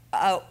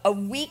a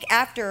week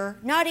after,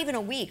 not even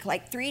a week,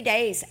 like 3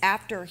 days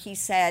after he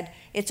said,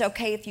 it's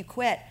okay if you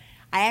quit,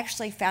 I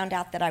actually found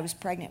out that I was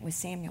pregnant with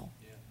Samuel.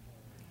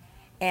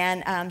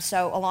 Yeah. And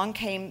so along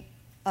came,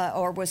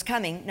 or was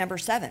coming, number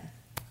 7.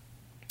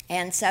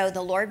 And so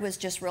the Lord was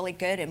just really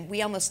good, and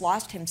we almost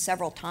lost him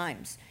several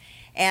times.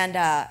 And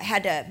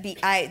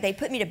they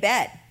put me to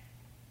bed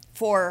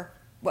for,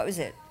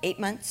 8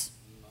 months?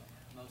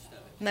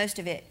 Most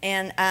of it.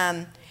 And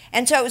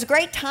so it was a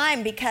great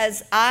time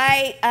because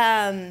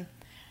I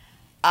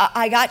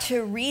got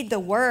to read the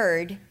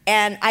Word,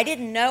 and I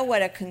didn't know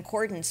what a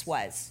concordance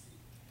was.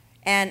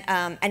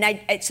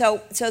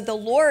 So the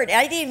Lord,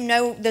 I didn't even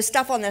know the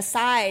stuff on the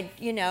side,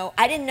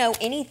 I didn't know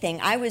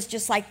anything. I was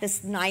just like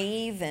this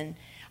naive, and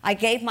I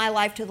gave my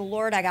life to the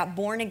Lord. I got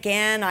born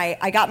again.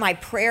 I got my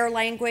prayer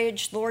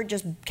language. The Lord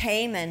just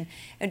came and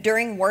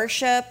during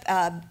worship,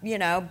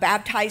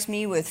 baptized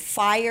me with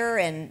fire,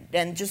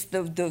 and just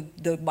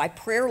my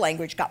prayer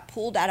language got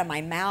pulled out of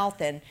my mouth.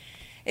 And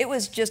it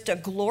was just a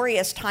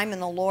glorious time in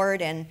the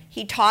Lord. And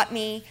he taught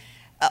me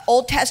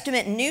Old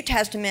Testament and New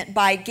Testament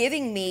by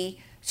giving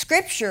me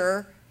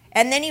scripture,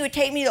 and then he would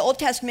take me to the Old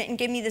Testament and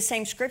give me the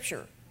same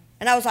scripture.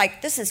 And I was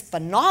like, this is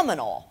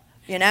phenomenal.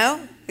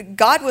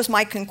 God was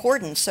my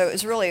concordance, so it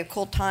was really a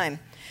cool time.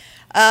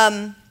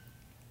 Fast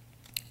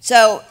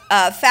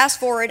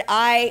forward,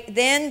 I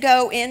then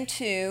go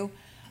into,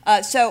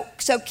 so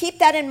keep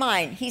that in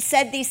mind. He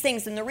said these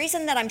things, and the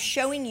reason that I'm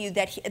showing you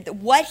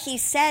what he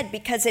said,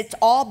 because it's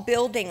all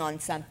building on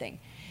something.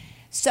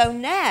 So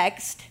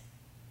next,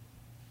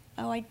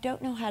 I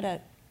don't know how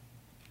to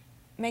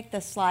make the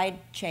slide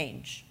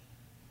change.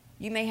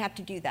 You may have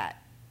to do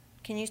that.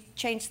 Can you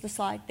change the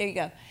slide? There you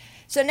go.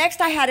 So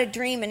next I had a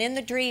dream, and in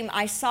the dream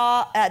I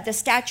saw the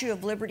Statue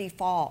of Liberty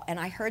fall, and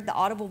I heard the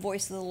audible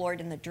voice of the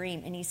Lord in the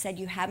dream, and he said,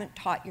 you haven't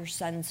taught your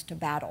sons to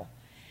battle,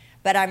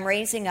 but I'm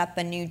raising up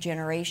a new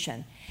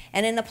generation.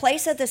 And in the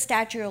place of the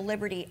Statue of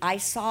Liberty, I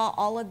saw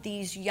all of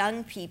these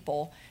young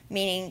people,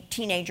 meaning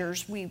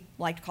teenagers, we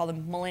like to call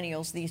them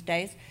millennials these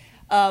days,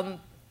 and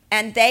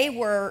they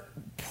were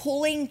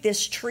pulling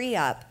this tree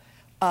up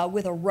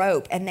with a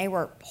rope, and they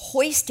were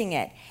hoisting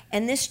it.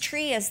 And this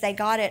tree, as they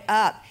got it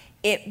up,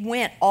 it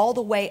went all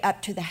the way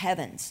up to the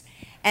heavens.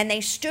 And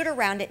they stood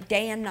around it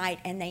day and night,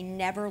 and they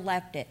never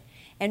left it.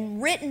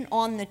 And written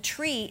on the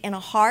tree in a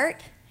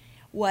heart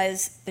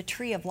was the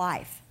tree of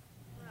life.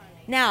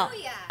 Now,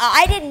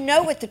 I didn't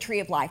know what the tree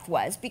of life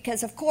was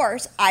because, of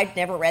course, I'd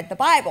never read the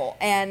Bible.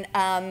 And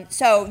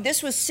so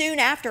this was soon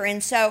after.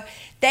 And so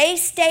they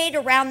stayed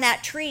around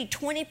that tree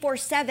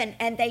 24/7,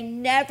 and they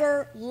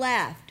never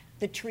left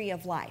the tree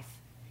of life.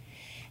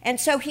 And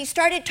so he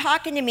started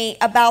talking to me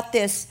about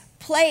this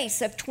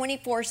place of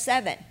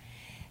 24/7.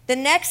 The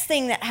next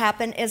thing that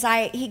happened is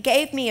he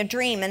gave me a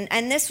dream,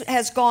 and this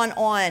has gone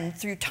on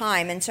through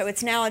time. And so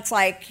it's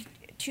like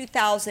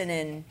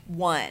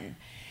 2001.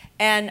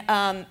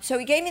 And so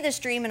he gave me this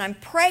dream, and I'm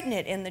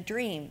pregnant in the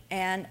dream.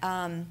 And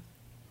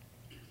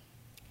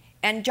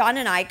John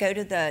and I go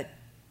to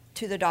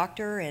the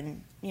doctor,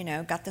 and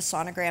got the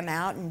sonogram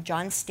out, and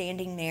John's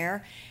standing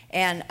there,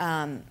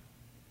 and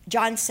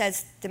John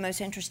says the most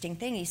interesting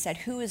thing. He said,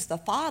 "Who is the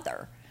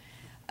Father?"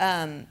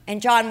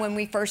 And John, when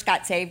we first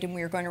got saved and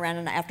we were going around,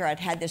 and after I'd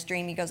had this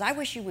dream, he goes, "I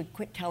wish you would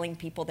quit telling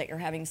people that you're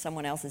having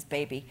someone else's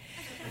baby."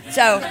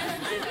 So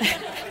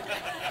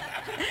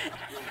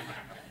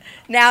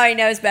now he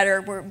knows better.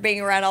 We're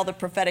being around all the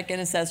prophetic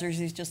intercessors.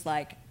 He's just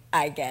like,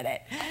 I get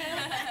it.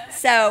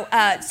 So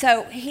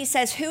he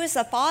says, "Who is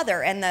the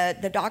Father?" And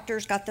the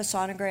doctor's got the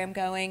sonogram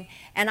going.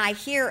 And I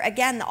hear,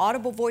 again, the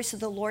audible voice of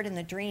the Lord in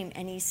the dream.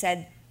 And he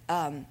said,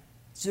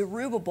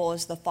 "Zerubbabel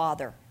is the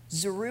Father.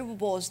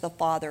 Zerubbabel is the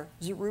Father.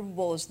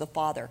 Zerubbabel is the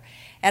Father."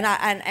 And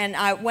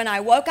I when I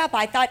woke up,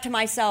 I thought to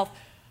myself,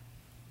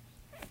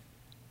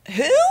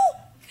 who?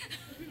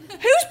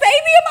 Whose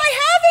baby am I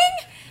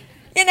having?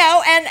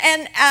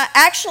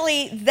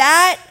 Actually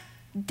that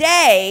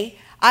day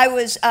I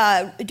was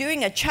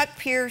doing a Chuck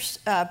Pierce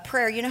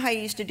prayer. You know how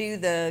you used to do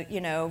the,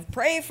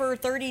 pray for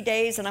 30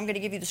 days and I'm going to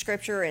give you the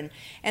scripture.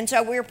 And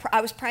so I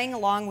was praying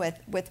along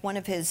with one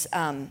of his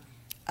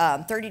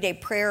 30-day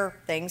prayer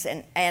things.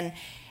 And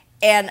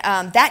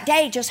that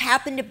day just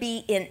happened to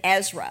be in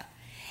Ezra.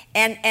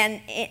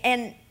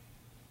 And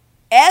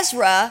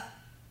Ezra,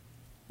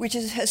 which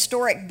is a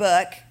historic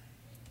book,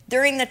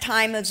 during the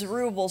time of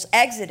Zerubbabel's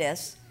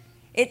Exodus,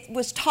 it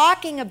was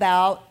talking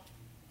about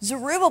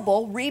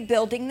Zerubbabel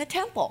rebuilding the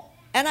temple.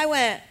 And I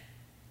went,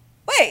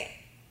 wait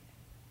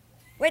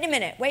a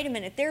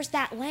minute, there's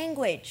that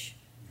language.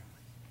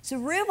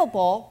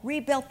 Zerubbabel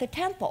rebuilt the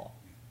temple.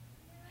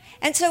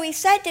 And so he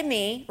said to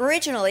me,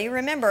 originally,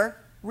 remember,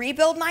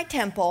 rebuild my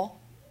temple.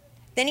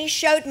 Then he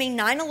showed me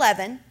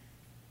 9/11.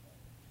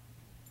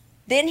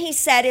 Then he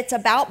said it's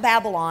about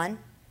Babylon.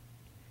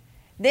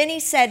 Then he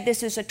said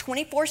this is a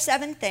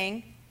 24/7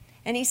 thing.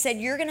 And he said,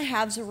 you're going to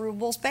have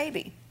Zerubbabel's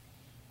baby.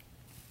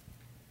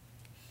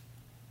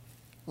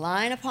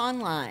 Line upon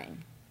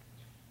line.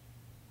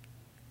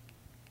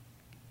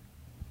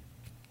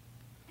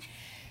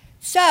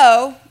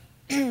 So,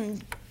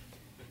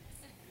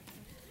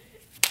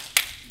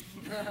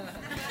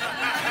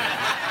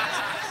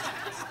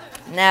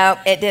 no,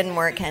 it didn't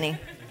work, honey.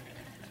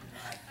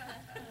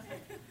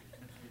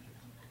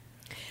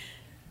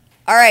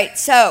 All right,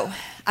 so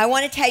I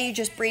want to tell you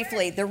just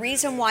briefly the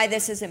reason why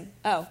this isn't.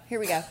 Oh, here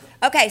we go.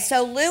 Okay,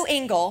 so Lou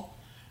Engle,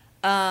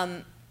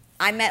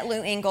 I met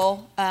Lou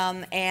Engle,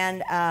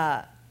 and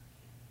I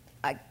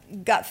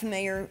got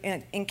familiar,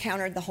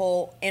 encountered the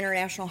whole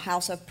International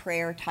House of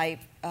Prayer type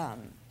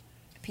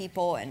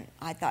people, and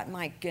I thought,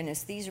 my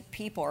goodness, these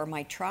people are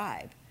my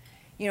tribe.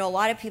 A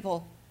lot of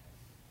people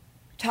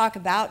talk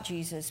about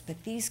Jesus,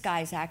 but these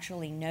guys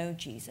actually know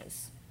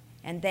Jesus,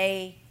 and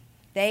they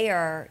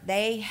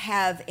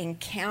have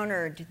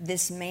encountered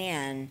this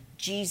man,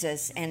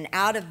 Jesus, and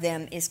out of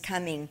them is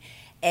coming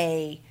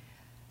the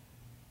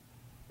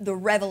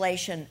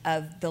revelation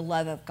of the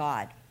love of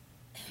God.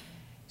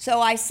 So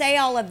I say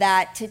all of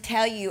that to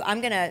tell you, I'm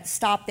going to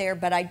stop there,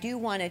 but I do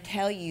want to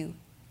tell you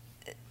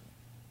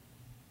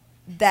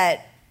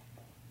that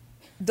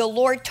the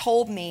Lord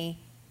told me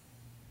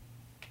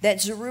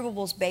that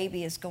Zerubbabel's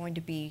baby is going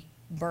to be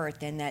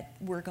birthed and that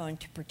we're going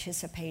to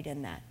participate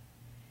in that.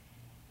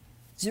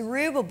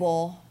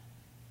 Zerubbabel,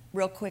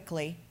 real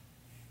quickly,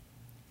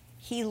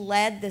 he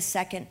led the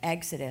second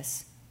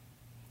Exodus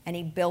and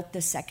he built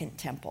the second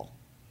temple.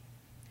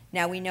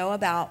 Now we know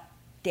about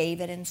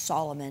David and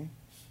Solomon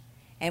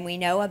and we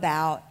know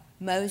about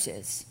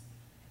Moses,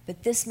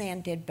 but this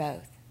man did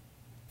both.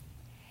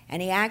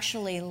 And he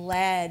actually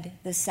led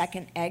the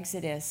second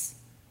Exodus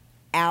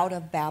out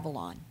of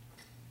Babylon.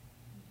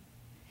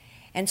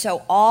 And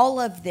so all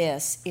of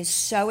this is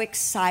so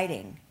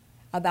exciting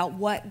about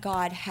what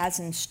God has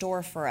in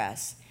store for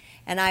us.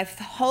 And I've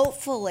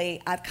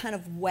kind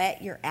of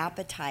whet your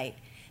appetite,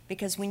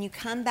 because when you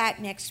come back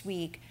next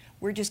week,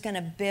 we're just going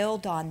to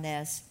build on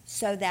this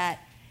so that,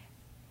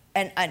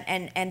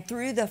 and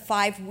through the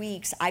 5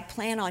 weeks, I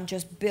plan on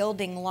just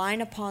building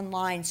line upon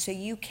line so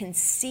you can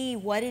see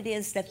what it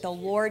is that the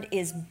Lord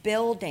is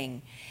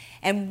building.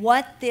 and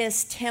what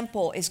this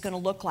temple is going to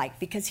look like,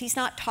 because he's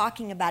not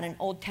talking about an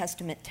Old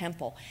Testament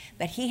temple,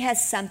 but he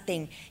has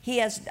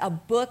a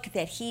book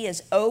that he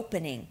is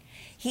opening.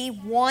 He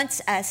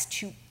wants us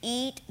to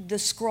eat the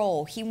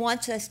scroll. He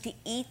wants us to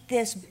eat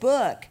this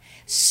book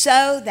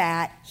so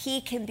that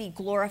he can be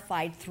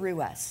glorified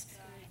through us.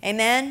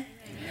 Amen?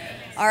 Amen.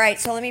 All right,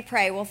 so let me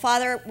pray. Well,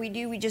 Father,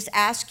 we just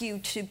ask you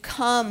to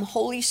come.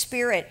 Holy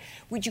Spirit,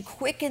 would you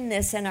quicken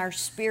this in our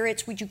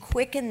spirits? Would you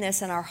quicken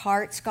this in our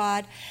hearts,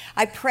 God?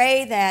 I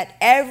pray that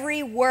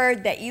every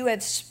word that you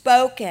have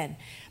spoken,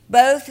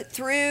 both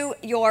through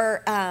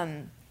your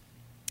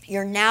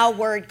now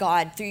word,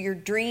 God, through your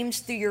dreams,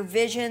 through your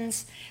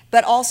visions,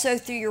 but also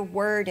through your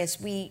word as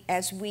we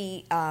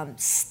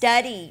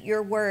study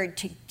your word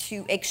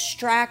to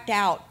extract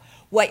out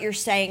what you're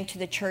saying to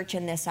the church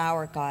in this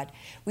hour, God.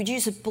 Would you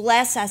just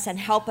bless us and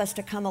help us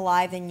to come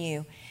alive in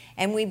you?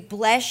 And we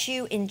bless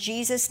you in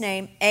Jesus'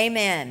 name.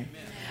 Amen.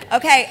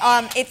 Okay,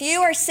 if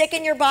you are sick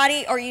in your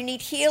body, or you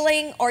need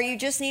healing, or you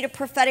just need a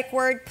prophetic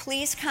word,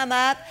 please come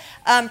up.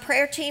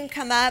 Prayer team,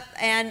 come up.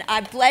 And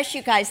I bless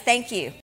you guys. Thank you.